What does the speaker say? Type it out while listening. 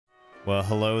Well,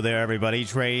 hello there, everybody.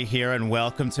 Drae here, and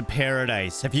welcome to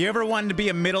paradise. Have you ever wanted to be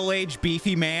a middle-aged,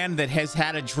 beefy man that has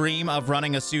had a dream of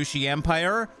running a sushi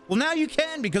empire? Well, now you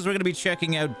can, because we're going to be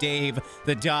checking out Dave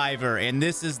the Diver, and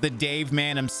this is the Dave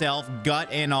man himself, gut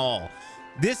and all.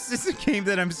 This is a game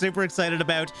that I'm super excited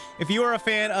about. If you are a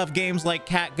fan of games like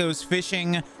Cat Goes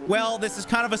Fishing, well, this is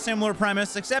kind of a similar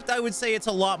premise, except I would say it's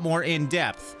a lot more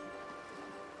in-depth.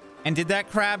 And did that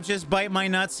crab just bite my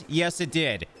nuts? Yes, it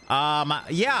did.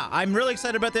 Yeah, I'm really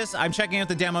excited about this. I'm checking out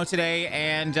the demo today,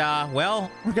 and,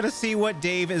 well, we're gonna see what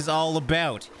Dave is all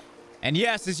about. And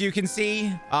yes, as you can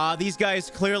see, these guys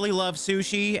clearly love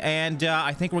sushi, and,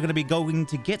 I think we're gonna be going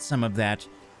to get some of that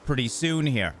pretty soon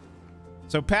here.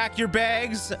 So pack your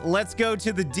bags, let's go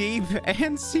to the deep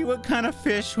and see what kind of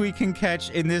fish we can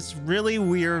catch in this really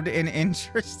weird and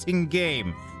interesting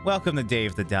game. Welcome to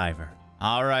Dave the Diver.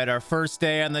 All right, our first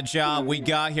day on the job. We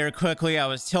got here quickly. I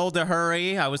was told to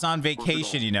hurry. I was on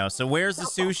vacation, you know, so where's the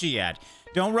sushi at?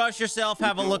 Don't rush yourself.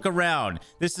 Have a look around.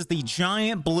 This is the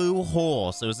giant blue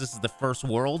hole. So this is the first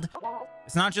world.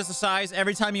 It's not just the size.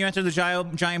 Every time you enter the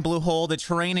giant blue hole, the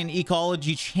terrain and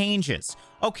ecology changes.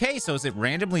 Okay, so is it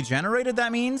randomly generated,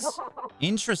 that means?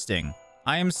 Interesting.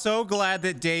 I am so glad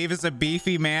that Dave is a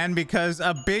beefy man, because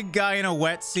a big guy in a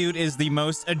wetsuit is the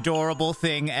most adorable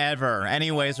thing ever.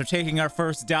 Anyways, we're taking our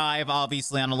first dive,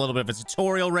 obviously on a little bit of a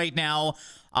tutorial right now.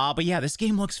 But yeah, this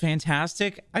game looks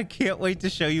fantastic. I can't wait to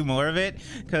show you more of it,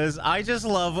 because I just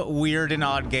love weird and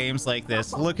odd games like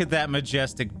this. Look at that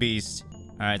majestic beast.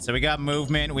 All right, so we got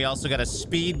movement. We also got a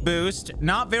speed boost.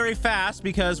 Not very fast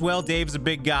because, well, Dave's a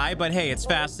big guy, but hey, it's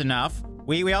fast enough.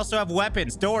 We also have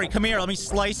weapons. Dory, come here. Let me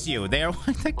slice you. There.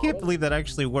 I can't believe that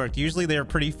actually worked. Usually they're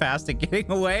pretty fast at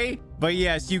getting away. But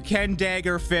yes, you can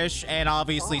dagger fish, and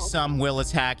obviously some will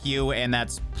attack you, and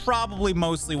that's probably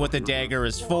mostly what the dagger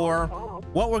is for.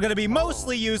 What we're going to be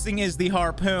mostly using is the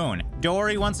harpoon.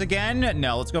 Dory, once again.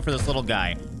 No, let's go for this little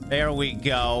guy. There we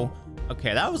go.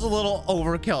 Okay, that was a little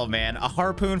overkill, man. A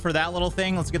harpoon for that little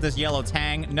thing. Let's get this yellow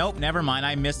tang. Nope, never mind.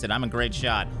 I missed it. I'm a great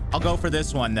shot. I'll go for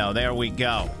this one, though. There we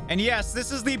go. And yes,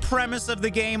 this is the premise of the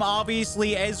game.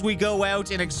 Obviously, as we go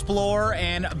out and explore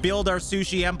and build our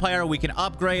sushi empire, we can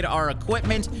upgrade our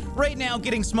equipment. Right now,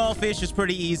 getting small fish is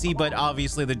pretty easy, but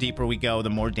obviously, the deeper we go, the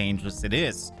more dangerous it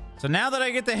is. So now that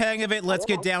I get the hang of it, let's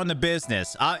get down to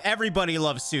business. Everybody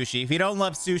loves sushi. If you don't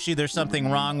love sushi, there's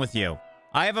something wrong with you.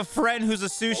 I have a friend who's a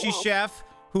sushi chef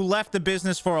who left the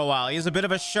business for a while. He has a bit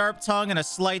of a sharp tongue and a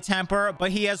slight temper,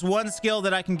 but he has one skill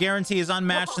that I can guarantee is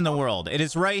unmatched in the world. It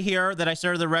is right here that I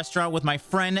started the restaurant with my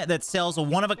friend that sells a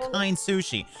one-of-a-kind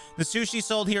sushi. The sushi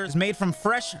sold here is made from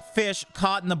fresh fish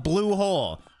caught in the blue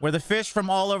hole, where the fish from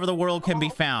all over the world can be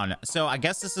found. So I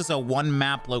guess this is a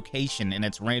one-map location, and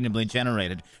it's randomly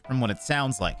generated from what it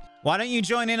sounds like. Why don't you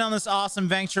join in on this awesome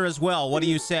venture as well? What do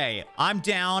you say? I'm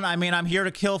down. I mean, I'm here to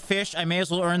kill fish. I may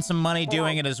as well earn some money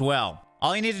doing it as well.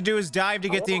 All you need to do is dive to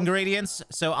get the ingredients.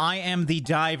 So I am the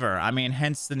diver. I mean,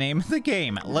 hence the name of the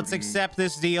game. Let's accept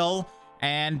this deal.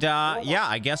 And yeah,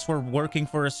 I guess we're working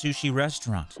for a sushi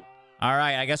restaurant. All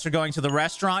right, I guess we're going to the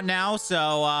restaurant now.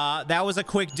 So that was a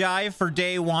quick dive for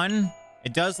day one.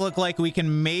 It does look like we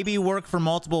can maybe work for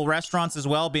multiple restaurants as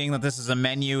well, being that this is a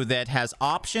menu that has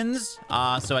options.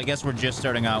 So I guess we're just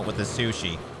starting out with the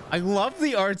sushi. I love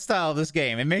the art style of this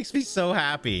game. It makes me so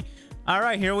happy. All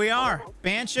right, here we are.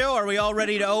 Bancho, are we all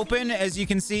ready to open? As you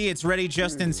can see, it's ready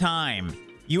just in time.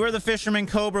 You are the fisherman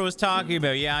Cobra was talking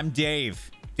about. Yeah, I'm Dave.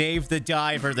 Dave the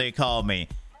Diver, they call me.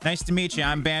 Nice to meet you.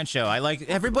 I'm Bancho.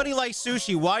 Everybody likes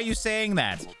sushi. Why are you saying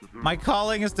that? My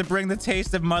calling is to bring the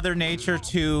taste of Mother Nature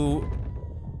to...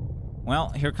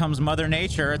 Well, here comes Mother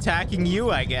Nature attacking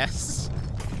you, I guess.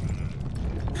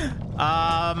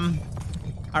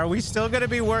 Are we still going to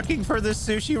be working for this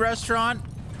sushi restaurant?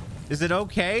 Is it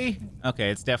okay? Okay,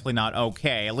 it's definitely not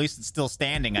okay. At least it's still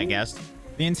standing, I guess.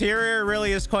 The interior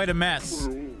really is quite a mess.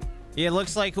 It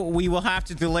looks like we will have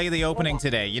to delay the opening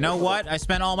today. You know what? I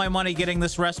spent all my money getting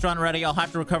this restaurant ready. I'll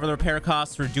have to recover the repair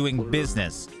costs for doing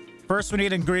business. First, we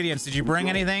need ingredients. Did you bring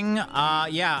anything?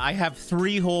 Yeah, I have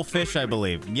 3 whole fish, I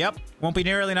believe. Yep. Won't be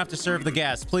nearly enough to serve the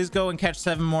guests. Please go and catch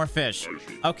 7 more fish.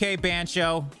 Okay,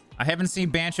 Bancho. I haven't seen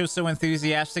Bancho so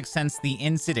enthusiastic since the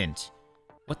incident.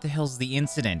 What the hell's the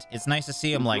incident? It's nice to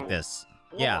see him like this.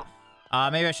 Yeah.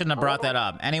 Maybe I shouldn't have brought that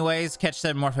up. Anyways, catch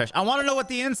 7 more fish. I want to know what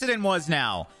the incident was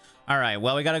now. All right,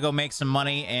 well, we got to go make some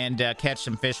money and catch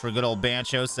some fish for good old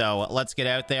Bancho, so let's get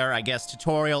out there. I guess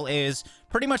tutorial is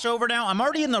pretty much over now. I'm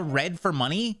already in the red for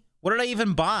money. What did I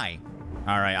even buy?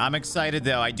 All right, I'm excited,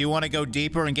 though. I do want to go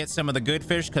deeper and get some of the good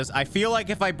fish, because I feel like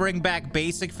if I bring back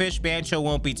basic fish, Bancho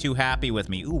won't be too happy with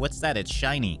me. Ooh, what's that? It's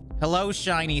shiny. Hello,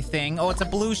 shiny thing. Oh, it's a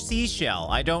blue seashell.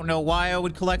 I don't know why I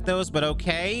would collect those, but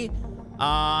okay.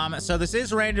 So this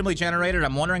is randomly generated.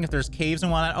 I'm wondering if there's caves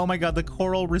and whatnot. Oh my god, the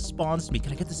coral responds to me.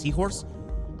 Can I get the seahorse?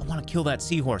 I want to kill that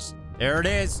seahorse. There it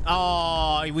is.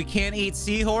 Oh, we can't eat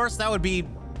seahorse? That would be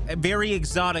a very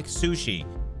exotic sushi.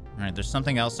 All right, there's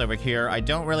something else over here. I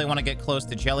don't really want to get close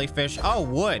to jellyfish. Oh,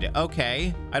 wood.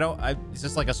 Okay. Is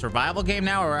this like a survival game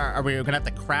now, or are we gonna have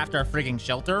to craft our frigging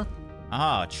shelter?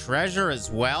 Ah, treasure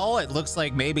as well. It looks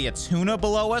like maybe a tuna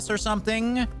below us or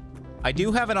something. I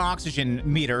do have an oxygen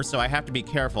meter, so I have to be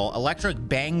careful. Electric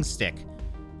bang stick.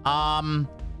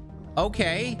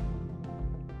 Okay.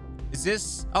 Is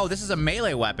this... Oh, this is a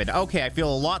melee weapon. Okay, I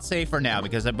feel a lot safer now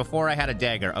because before I had a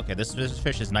dagger. Okay, this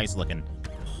fish is nice looking.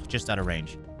 Just out of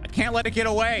range. I can't let it get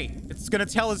away. It's gonna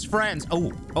tell his friends.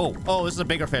 Oh, this is a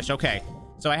bigger fish. Okay,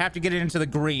 so I have to get it into the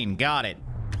green. Got it.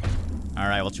 All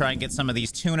right, we'll try and get some of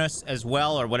these tunas as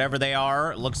well, or whatever they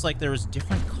are. It looks like there's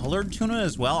different colored tuna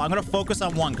as well. I'm gonna focus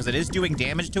on one because it is doing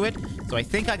damage to it. So I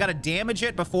think I gotta damage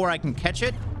it before I can catch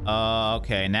it.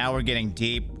 Okay, now we're getting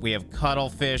deep. We have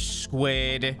cuttlefish,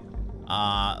 squid.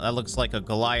 That looks like a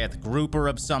Goliath grouper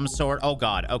of some sort. Oh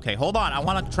god. Okay, hold on. I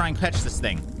want to try and catch this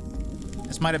thing.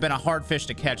 This might have been a hard fish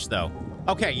to catch, though.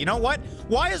 Okay, you know what?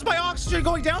 Why is my oxygen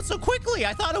going down so quickly?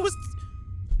 I thought it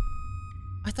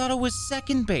was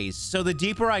second base. So the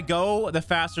deeper I go, the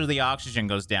faster the oxygen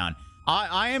goes down.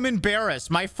 I am embarrassed.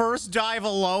 My first dive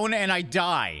alone and I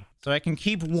die. So I can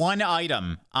keep one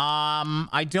item.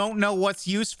 I don't know what's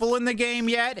useful in the game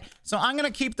yet. So I'm going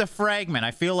to keep the fragment.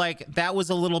 I feel like that was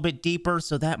a little bit deeper,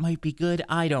 so that might be good.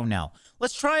 I don't know.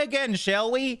 Let's try again,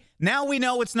 shall we? Now we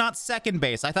know it's not second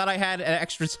base. I thought I had an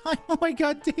extra time. Oh my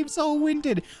god, Dave's all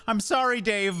winded. I'm sorry,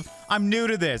 Dave. I'm new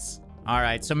to this. All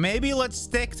right, so maybe let's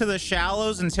stick to the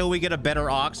shallows until we get a better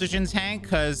oxygen tank,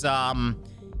 because,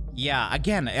 yeah,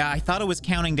 again, I thought it was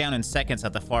counting down in seconds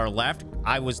at the far left.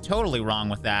 I was totally wrong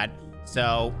with that.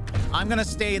 So I'm going to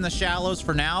stay in the shallows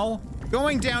for now.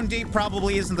 Going down deep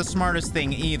probably isn't the smartest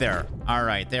thing either. All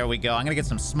right, there we go. I'm going to get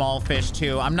some small fish,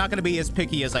 too. I'm not going to be as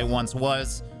picky as I once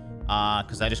was,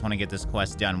 because I just want to get this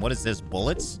quest done. What is this?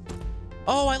 Bullets?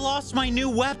 Oh, I lost my new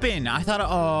weapon. I thought,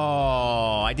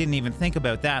 oh, I didn't even think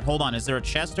about that. Hold on, is there a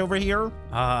chest over here?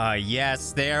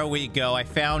 Yes, there we go. I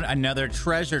found another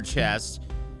treasure chest.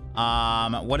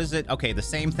 What is it? Okay, the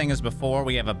same thing as before.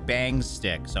 We have a bang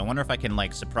stick. So I wonder if I can,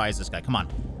 like, surprise this guy. Come on.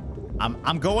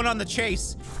 I'm going on the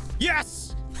chase.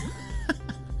 Yes!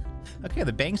 Okay,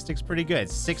 the bang stick's pretty good.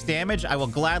 6 damage. I will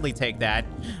gladly take that.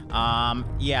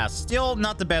 Yeah, still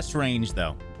not the best range,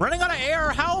 though. Running out of air.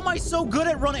 How am I so good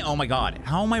at running? Oh, my God.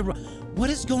 How am I...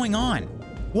 What is going on?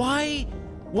 Why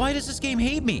does this game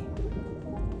hate me?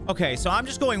 Okay, so I'm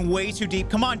just going way too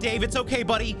deep. Come on, Dave. It's okay,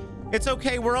 buddy. It's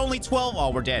okay. We're only 12. Oh,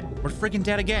 we're dead. We're freaking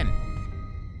dead again.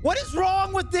 What is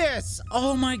wrong with this?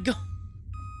 Oh, my God.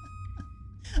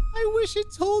 I wish it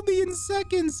told me in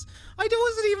seconds. I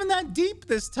wasn't even that deep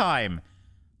this time.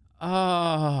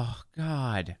 Oh,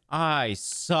 God. I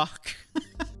suck.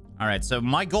 All right, so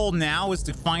my goal now is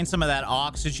to find some of that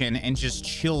oxygen and just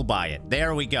chill by it.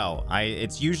 There we go.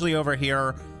 It's usually over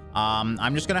here.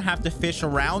 I'm just going to have to fish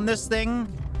around this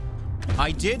thing.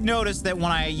 I did notice that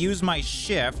when I use my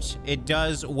shift, it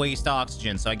does waste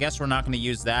oxygen. So I guess we're not going to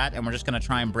use that, and we're just going to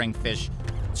try and bring fish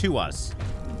to us.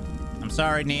 I'm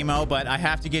sorry, Nemo, but I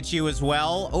have to get you as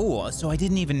well. Oh, so I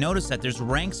didn't even notice that there's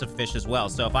ranks of fish as well.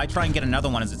 So if I try and get another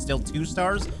one, is it still 2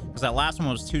 stars? Because that last one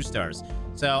was 2 stars.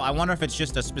 So I wonder if it's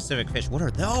just a specific fish. What are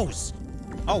those?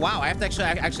 Oh, wow. I have to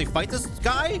actually fight this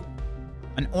guy?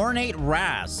 An ornate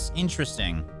wrasse.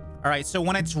 Interesting. All right, so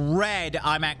when it's red,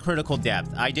 I'm at critical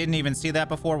depth. I didn't even see that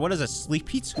before. What is a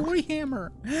sleepy toy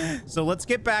hammer? So let's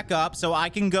get back up so I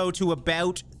can go to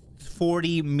about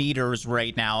 40 meters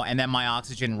right now, and then my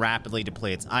oxygen rapidly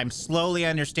depletes. I'm slowly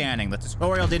understanding. The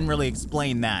tutorial didn't really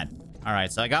explain that. All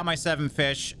right, so I got my 7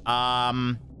 fish.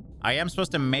 I am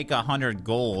supposed to make 100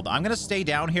 gold. I'm gonna stay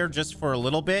down here just for a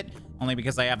little bit, only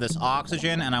because I have this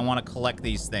oxygen and I want to collect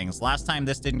these things. Last time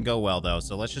this didn't go well, though,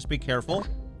 so let's just be careful.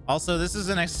 Also, this is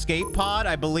an escape pod.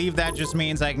 I believe that just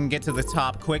means I can get to the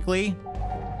top quickly.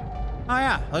 Oh,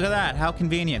 yeah, look at that. How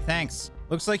convenient. Thanks.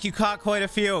 Looks like you caught quite a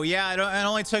few. Yeah, it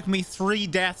only took me 3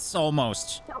 deaths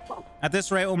almost. At this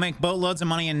rate, we'll make boatloads of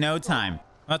money in no time.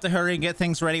 We'll have to hurry and get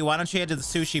things ready. Why don't you head to the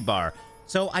sushi bar?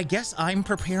 So I guess I'm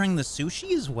preparing the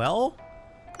sushi as well?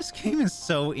 This game is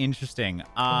so interesting.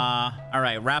 All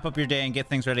right, wrap up your day and get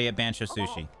things ready at Bancho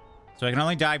Sushi. So I can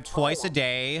only dive twice a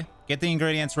day. Get the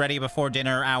ingredients ready before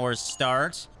dinner hours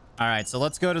start. All right, so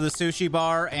let's go to the sushi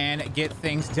bar and get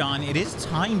things done. It is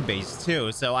time-based,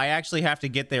 too, so I actually have to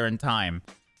get there in time.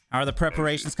 Are the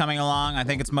preparations coming along? I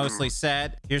think it's mostly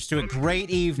set. Here's to a great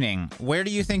evening. Where do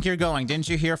you think you're going? Didn't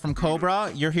you hear from Cobra?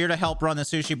 You're here to help run the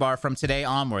sushi bar from today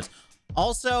onwards.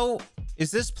 Also, is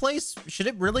this place, should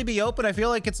it really be open? I feel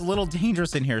like it's a little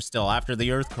dangerous in here still after the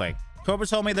earthquake. Cobra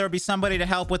told me there would be somebody to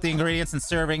help with the ingredients and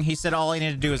serving. He said all I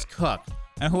need to do is cook.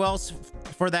 And who else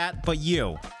for that but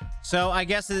you? So I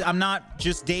guess I'm not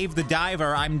just Dave the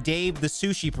diver. I'm Dave the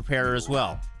sushi preparer as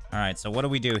well. All right, so what do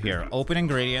we do here? Open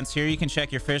ingredients. Here you can check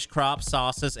your fish, crop,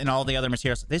 sauces, and all the other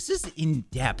materials. This is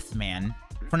in-depth, man.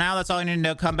 For now, that's all I need to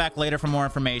know. Come back later for more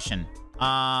information.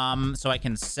 So I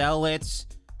can sell it.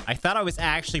 I thought I was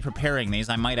actually preparing these.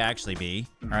 I might actually be.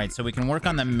 All right, so we can work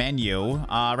on the menu.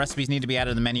 Recipes need to be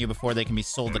added to the menu before they can be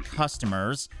sold to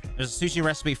customers. There's a sushi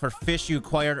recipe for fish you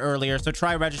acquired earlier, so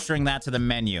try registering that to the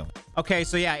menu. Okay,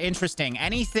 so yeah, interesting.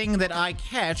 Anything that I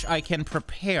catch, I can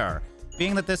prepare.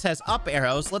 Being that this has up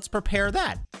arrows, let's prepare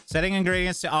that. Setting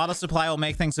ingredients to auto supply will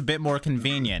make things a bit more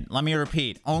convenient. Let me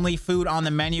repeat, only food on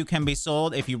the menu can be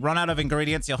sold. If you run out of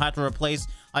ingredients, you'll have to replace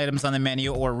items on the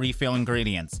menu or refill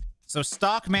ingredients. So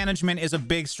stock management is a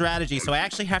big strategy. So I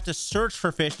actually have to search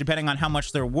for fish depending on how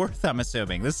much they're worth, I'm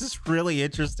assuming. This is really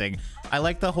interesting. I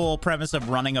like the whole premise of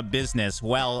running a business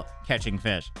while catching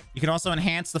fish. You can also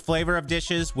enhance the flavor of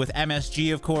dishes with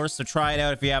MSG, of course. So try it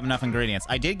out if you have enough ingredients.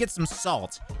 I did get some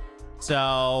salt.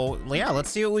 So, yeah, let's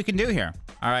see what we can do here.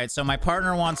 All right, so my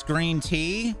partner wants green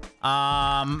tea.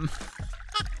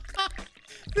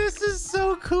 This is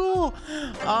so cool.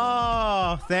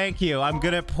 Oh, thank you. I'm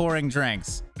good at pouring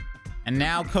drinks. And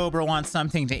now Cobra wants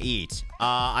something to eat.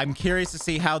 I'm curious to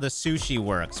see how the sushi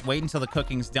works. Wait until the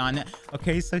cooking's done.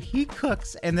 Okay, so he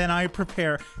cooks and then I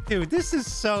prepare. Dude, this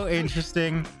is so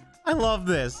interesting. I love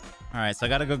this. All right, so I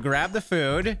gotta go grab the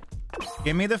food.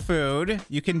 Give me the food.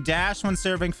 You can dash when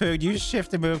serving food. Use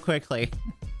shift to move quickly.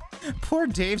 Poor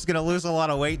Dave's gonna lose a lot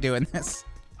of weight doing this.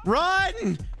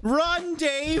 Run! Run,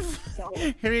 Dave!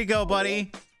 Here you go,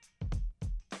 buddy.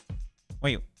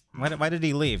 Wait, why did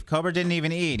he leave? Cobra didn't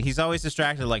even eat. He's always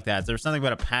distracted like that. There's something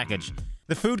about a package.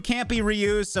 The food can't be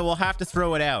reused, so we'll have to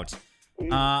throw it out.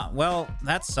 Well,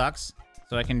 that sucks.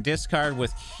 So I can discard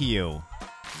with Q.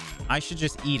 I should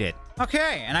just eat it.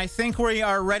 Okay, and I think we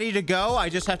are ready to go. I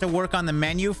just have to work on the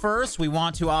menu first. We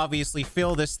want to obviously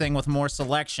fill this thing with more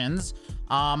selections.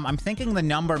 I'm thinking the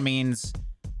number means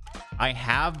I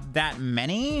have that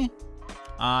many.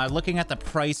 Looking at the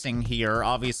pricing here,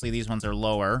 obviously these ones are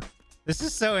lower. This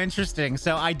is so interesting.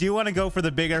 So I do want to go for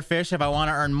the bigger fish if I want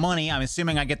to earn money. I'm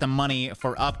assuming I get the money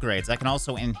for upgrades. I can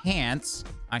also enhance.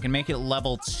 I can make it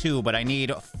level 2, but I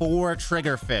need 4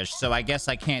 trigger fish. So I guess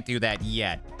I can't do that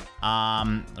yet.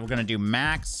 We're going to do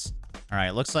max. All right.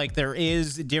 Looks like there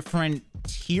is different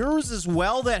tiers as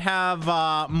well that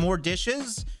have more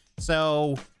dishes.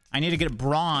 So I need to get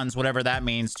bronze, whatever that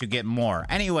means, to get more.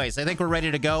 Anyways, I think we're ready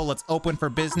to go. Let's open for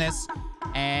business.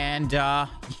 And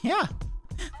yeah.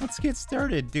 Let's get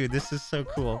started. Dude, this is so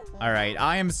cool. All right.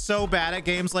 I am so bad at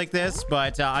games like this,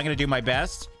 but I'm going to do my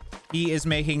best. He is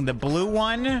making the blue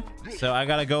one. So I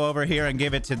got to go over here and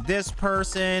give it to this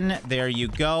person. There you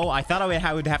go. I thought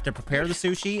I would have to prepare the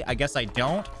sushi. I guess I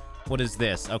don't. What is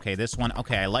this? Okay, this one.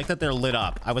 Okay, I like that they're lit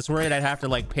up. I was worried I'd have to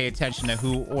like pay attention to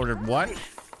who ordered what.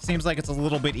 Seems like it's a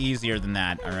little bit easier than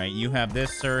that. All right, you have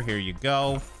this, sir. Here you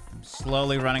go. I'm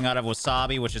slowly running out of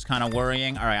wasabi, which is kind of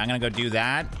worrying. All right, I'm going to go do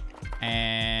that.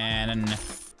 And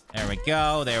there we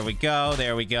go. There we go.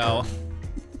 There we go.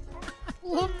 I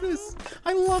love this.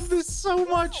 I love this so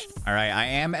much. All right, I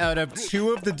am out of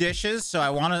 2 of the dishes, so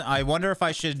I wonder if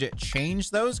I should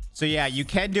change those. So yeah, you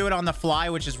can do it on the fly,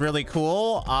 which is really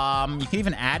cool. You can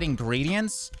even add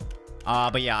ingredients.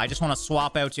 But yeah, I just want to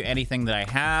swap out to anything that I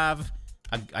have.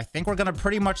 I think we're gonna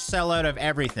pretty much sell out of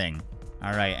everything.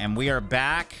 All right, and we are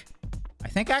back. I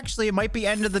think actually it might be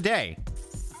end of the day.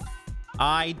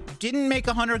 I didn't make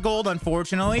 100 gold,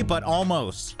 unfortunately, but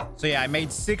almost. So yeah, I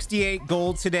made 68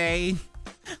 gold today.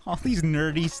 All these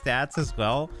nerdy stats as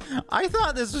well. I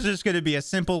thought this was just going to be a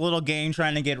simple little game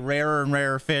trying to get rarer and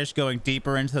rarer fish going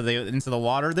deeper into the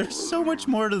water. There's so much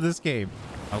more to this game.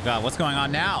 Oh god, what's going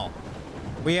on now?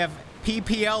 We have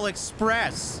PPL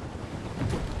Express.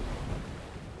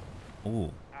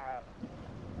 Ooh.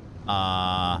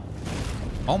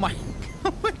 Oh my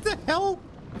what the hell?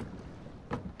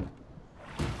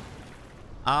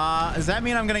 Does that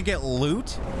mean I'm gonna get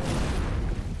loot?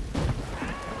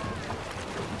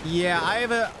 Yeah,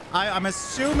 I'm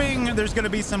assuming there's gonna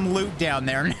be some loot down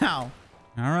there now.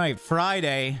 All right,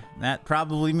 Friday. That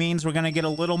probably means we're gonna get a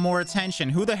little more attention.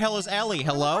 Who the hell is Ellie?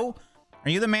 Hello? Are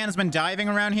you the man who's been diving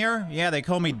around here? Yeah, they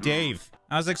call me Dave.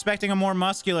 I was expecting a more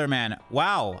muscular man.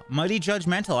 Wow, mighty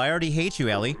judgmental. I already hate you,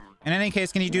 Ellie. In any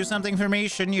case, can you do something for me?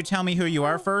 Shouldn't you tell me who you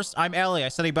are first? I'm Ellie. I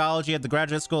study biology at the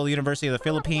Graduate School of the University of the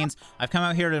Philippines. I've come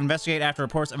out here to investigate after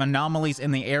reports of anomalies in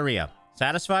the area.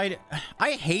 Satisfied?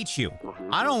 I hate you.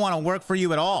 I don't want to work for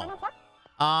you at all.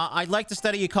 I'd like to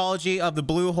study ecology of the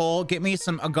blue hole. Get me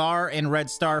some agar and red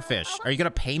starfish. Are you going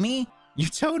to pay me? Your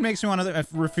tone makes me want to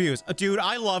refuse. Dude,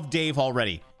 I love Dave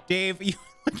already. Dave, you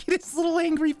look at his little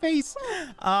angry face.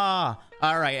 All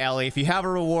right, Ellie. If you have a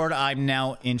reward, I'm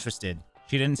now interested.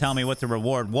 She didn't tell me what the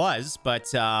reward was,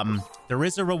 but there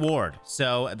is a reward,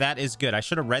 so that is good. I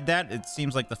should have read that. It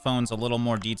seems like the phone's a little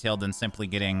more detailed than simply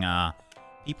getting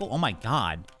people. Oh my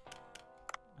god.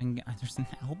 There's an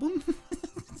album?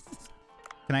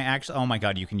 Can I actually... Oh my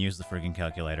god, you can use the freaking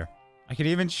calculator. I can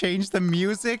even change the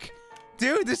music.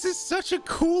 Dude, this is such a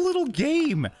cool little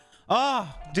game.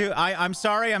 Oh, dude, I'm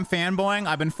sorry I'm fanboying.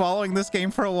 I've been following this game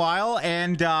for a while,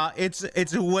 and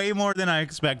it's way more than I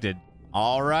expected.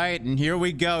 All right, and here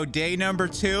we go. Day number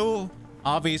 2.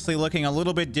 Obviously looking a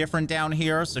little bit different down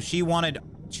here. So she wanted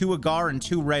 2 agar and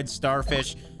 2 red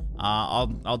starfish.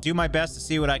 I'll do my best to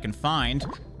see what I can find.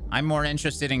 I'm more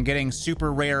interested in getting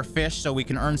super rare fish so we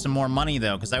can earn some more money,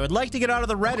 though, because I would like to get out of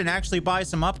the red and actually buy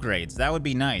some upgrades. That would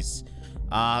be nice.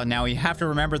 Now, you have to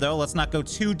remember, though, let's not go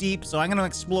too deep. So I'm going to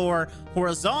explore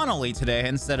horizontally today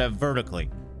instead of vertically.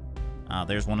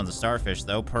 There's one of the starfish,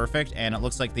 though. Perfect. And it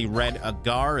looks like the red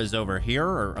agar is over here,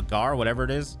 or agar, whatever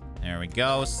it is. There we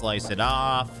go. Slice it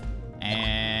off.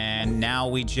 And now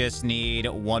we just need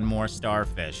 1 more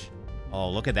starfish. Oh,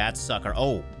 look at that sucker.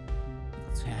 Oh,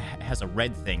 it has a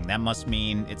red thing. That must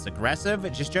mean it's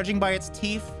aggressive. Just judging by its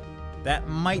teeth, that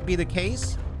might be the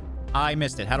case. I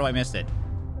missed it. How do I miss it?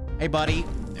 Hey, buddy.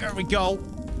 There we go.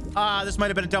 This might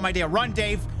have been a dumb idea. Run,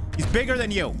 Dave. He's bigger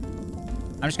than you.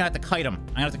 I'm just gonna have to kite him.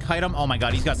 I'm gonna have to kite him. Oh my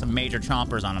god, he's got some major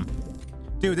chompers on him.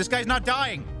 Dude, this guy's not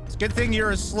dying. It's a good thing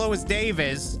you're as slow as Dave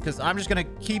is, because I'm just gonna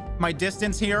keep my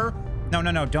distance here. No,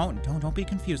 don't be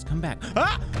confused. Come back.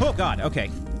 Ah! Oh god, okay.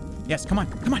 Yes, come on.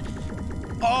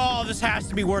 Oh, this has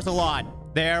to be worth a lot.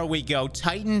 There we go.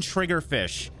 Titan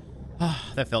triggerfish. Oh,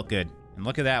 that felt good. And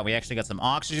look at that. We actually got some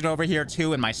oxygen over here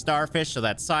too in my starfish, so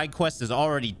that side quest is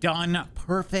already done.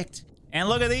 Perfect. And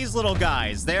look at these little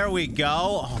guys. There we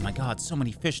go. Oh my god, so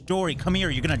many fish. Dory, come here.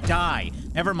 You're gonna die.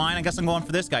 Never mind. I guess I'm going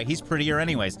for this guy. He's prettier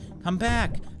anyways. Come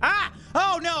back. Ah!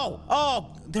 Oh no!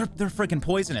 Oh, they're freaking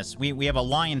poisonous. We have a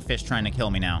lionfish trying to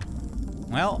kill me now.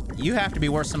 Well, you have to be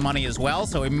worth some money as well,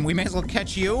 so we may as well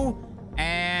catch you.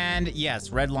 And yes,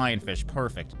 red lionfish.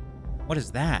 Perfect. What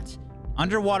is that?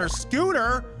 Underwater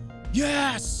scooter?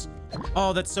 Yes!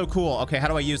 Oh, that's so cool. Okay, how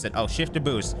do I use it? Oh, shift to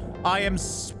boost. I am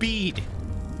speed.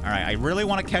 All right, I really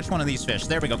want to catch one of these fish.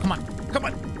 There we go. Come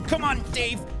on,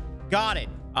 Dave. Got it.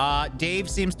 Dave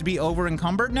seems to be over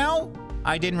encumbered now.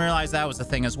 I didn't realize that was a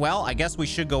thing as well. I guess we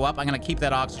should go up. I'm going to keep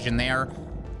that oxygen there.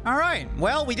 All right.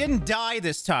 Well, we didn't die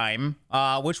this time,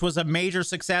 which was a major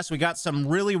success. We got some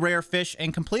really rare fish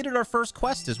and completed our first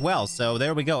quest as well. So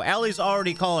there we go. Ellie's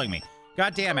already calling me.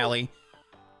 God damn, Ellie.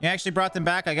 You actually brought them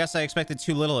back. I guess I expected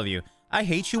too little of you. I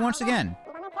hate you once again.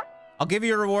 I'll give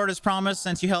you a reward as promised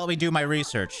since you helped me do my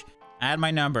research. Add my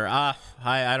number. I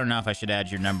don't know if I should add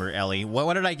your number, Ellie.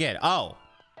 What did I get? Oh,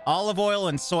 olive oil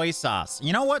and soy sauce.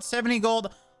 You know what? 70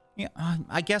 gold. Yeah,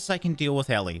 I guess I can deal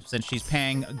with Ellie since she's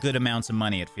paying good amounts of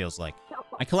money, it feels like.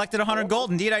 I collected 100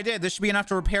 gold. Indeed, I did. This should be enough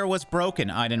to repair what's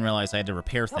broken. I didn't realize I had to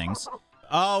repair things.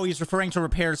 Oh, he's referring to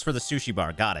repairs for the sushi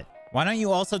bar. Got it. Why don't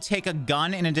you also take a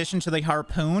gun in addition to the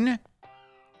harpoon?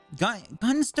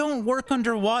 Guns don't work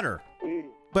underwater.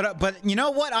 But you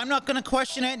know what? I'm not going to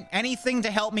question it. Anything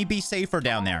to help me be safer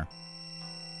down there.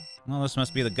 Well, this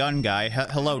must be the gun guy.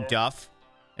 Hello, Duff.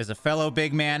 As a fellow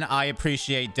big man, I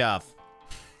appreciate Duff.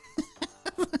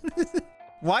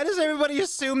 Why does everybody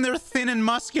assume they're thin and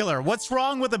muscular? What's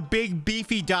wrong with a big,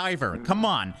 beefy diver? Come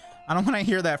on. I don't want to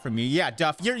hear that from you. Yeah,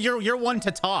 Duff, you're one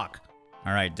to talk.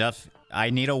 All right, Duff. I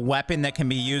need a weapon that can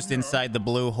be used inside the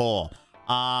blue hole.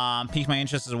 Piqued my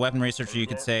interest as a weapon researcher, you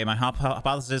could say. My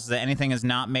hypothesis is that anything is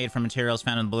not made from materials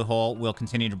found in the blue hole will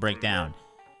continue to break down.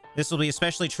 This will be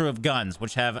especially true of guns,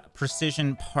 which have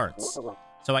precision parts.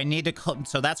 So I need to...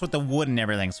 So that's what the wood and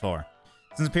everything's for.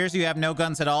 Since it appears you have no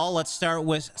guns at all, let's start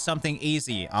with something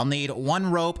easy. I'll need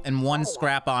 1 rope and 1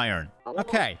 scrap iron.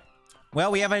 Okay. Well,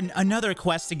 we have another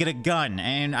quest to get a gun,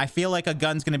 and I feel like a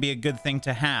gun's going to be a good thing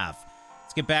to have.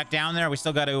 Let's get back down there. We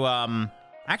still got to...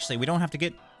 Actually, we don't have to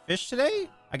get... fish today?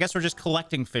 I guess we're just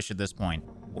collecting fish at this point.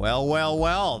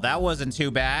 Well, that wasn't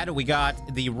too bad. We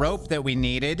got the rope that we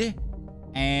needed,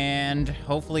 and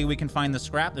hopefully we can find the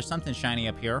scrap. There's something shiny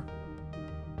up here.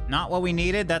 Not what we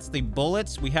needed. That's the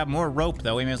bullets. We have more rope,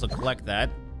 though. We may as well collect that.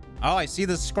 Oh, I see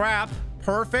the scrap.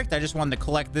 Perfect. I just wanted to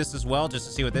collect this as well, just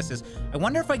to see what this is. I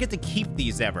wonder if I get to keep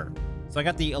these ever. So I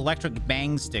got the electric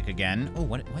bang stick again. Oh,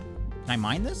 what? Can I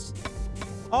mine this?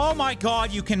 Oh my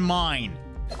God, you can mine.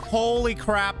 Holy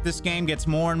crap, this game gets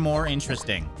more and more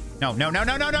interesting. No.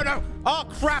 Oh,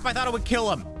 crap, I thought it would kill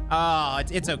him. Oh,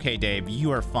 it's okay, Dave.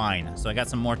 You are fine. So I got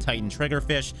some more Titan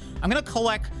triggerfish. I'm going to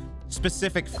collect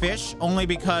specific fish only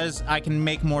because I can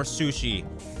make more sushi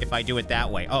if I do it that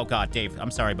way. Oh, God, Dave.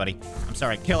 I'm sorry, buddy. I'm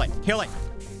sorry. Kill it. Kill it.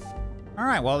 All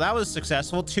right, well, that was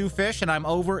successful. 2 fish, and I'm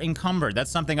over encumbered.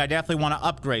 That's something I definitely want to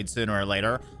upgrade sooner or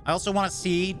later. I also want to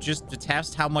see, just to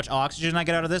test how much oxygen I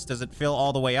get out of this. Does it fill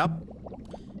all the way up?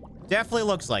 Definitely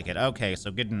looks like it. Okay, so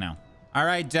good to know. All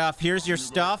right, Duff, here's your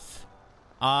stuff.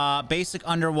 Basic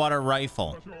underwater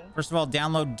rifle. First of all,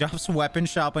 download Duff's weapon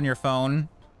shop on your phone.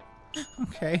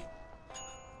 Okay.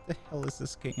 What the hell is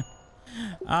this game?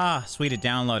 Ah, sweet, it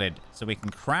downloaded. So we can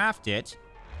craft it.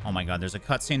 Oh my God, there's a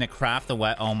cutscene to craft the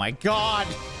oh my God!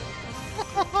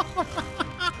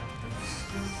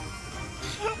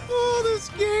 Oh, this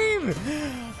game!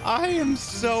 I am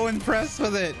so impressed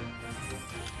with it.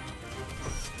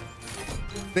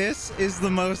 This is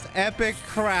the most epic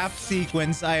craft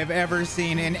sequence I have ever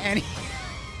seen in any...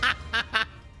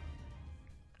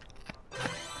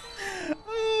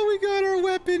 Oh, we got our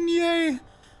weapon, yay!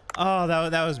 Oh,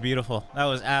 that was beautiful. That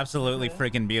was absolutely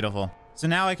freaking beautiful. So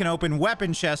now I can open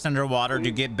weapon chests underwater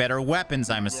to get better weapons,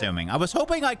 I'm assuming. I was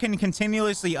hoping I can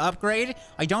continuously upgrade.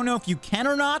 I don't know if you can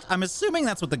or not. I'm assuming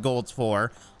that's what the gold's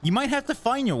for. You might have to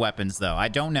find your weapons, though. I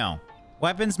don't know.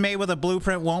 Weapons made with a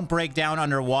blueprint won't break down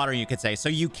underwater, you could say. So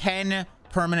you can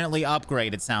permanently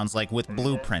upgrade, it sounds like, with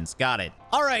blueprints. Got it.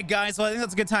 All right, guys. Well, I think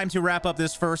that's a good time to wrap up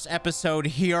this first episode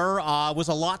here. It was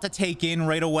a lot to take in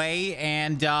right away,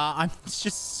 and I'm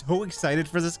just so excited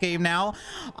for this game now.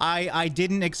 I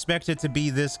didn't expect it to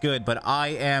be this good, but I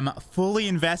am fully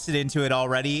invested into it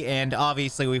already, and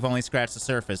obviously we've only scratched the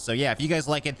surface. So yeah, if you guys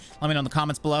like it, let me know in the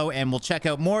comments below, and we'll check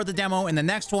out more of the demo in the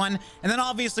next one. And then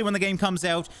obviously when the game comes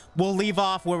out, we'll leave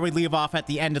off where we leave off at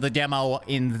the end of the demo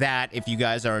in that, if you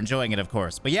guys are enjoying it, of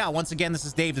course. But yeah, once again, this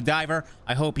is Dave the Diver.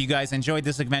 I hope you guys enjoyed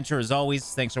this adventure as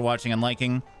always. Thanks for watching and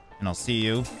liking, and I'll see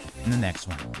you in the next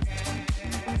one.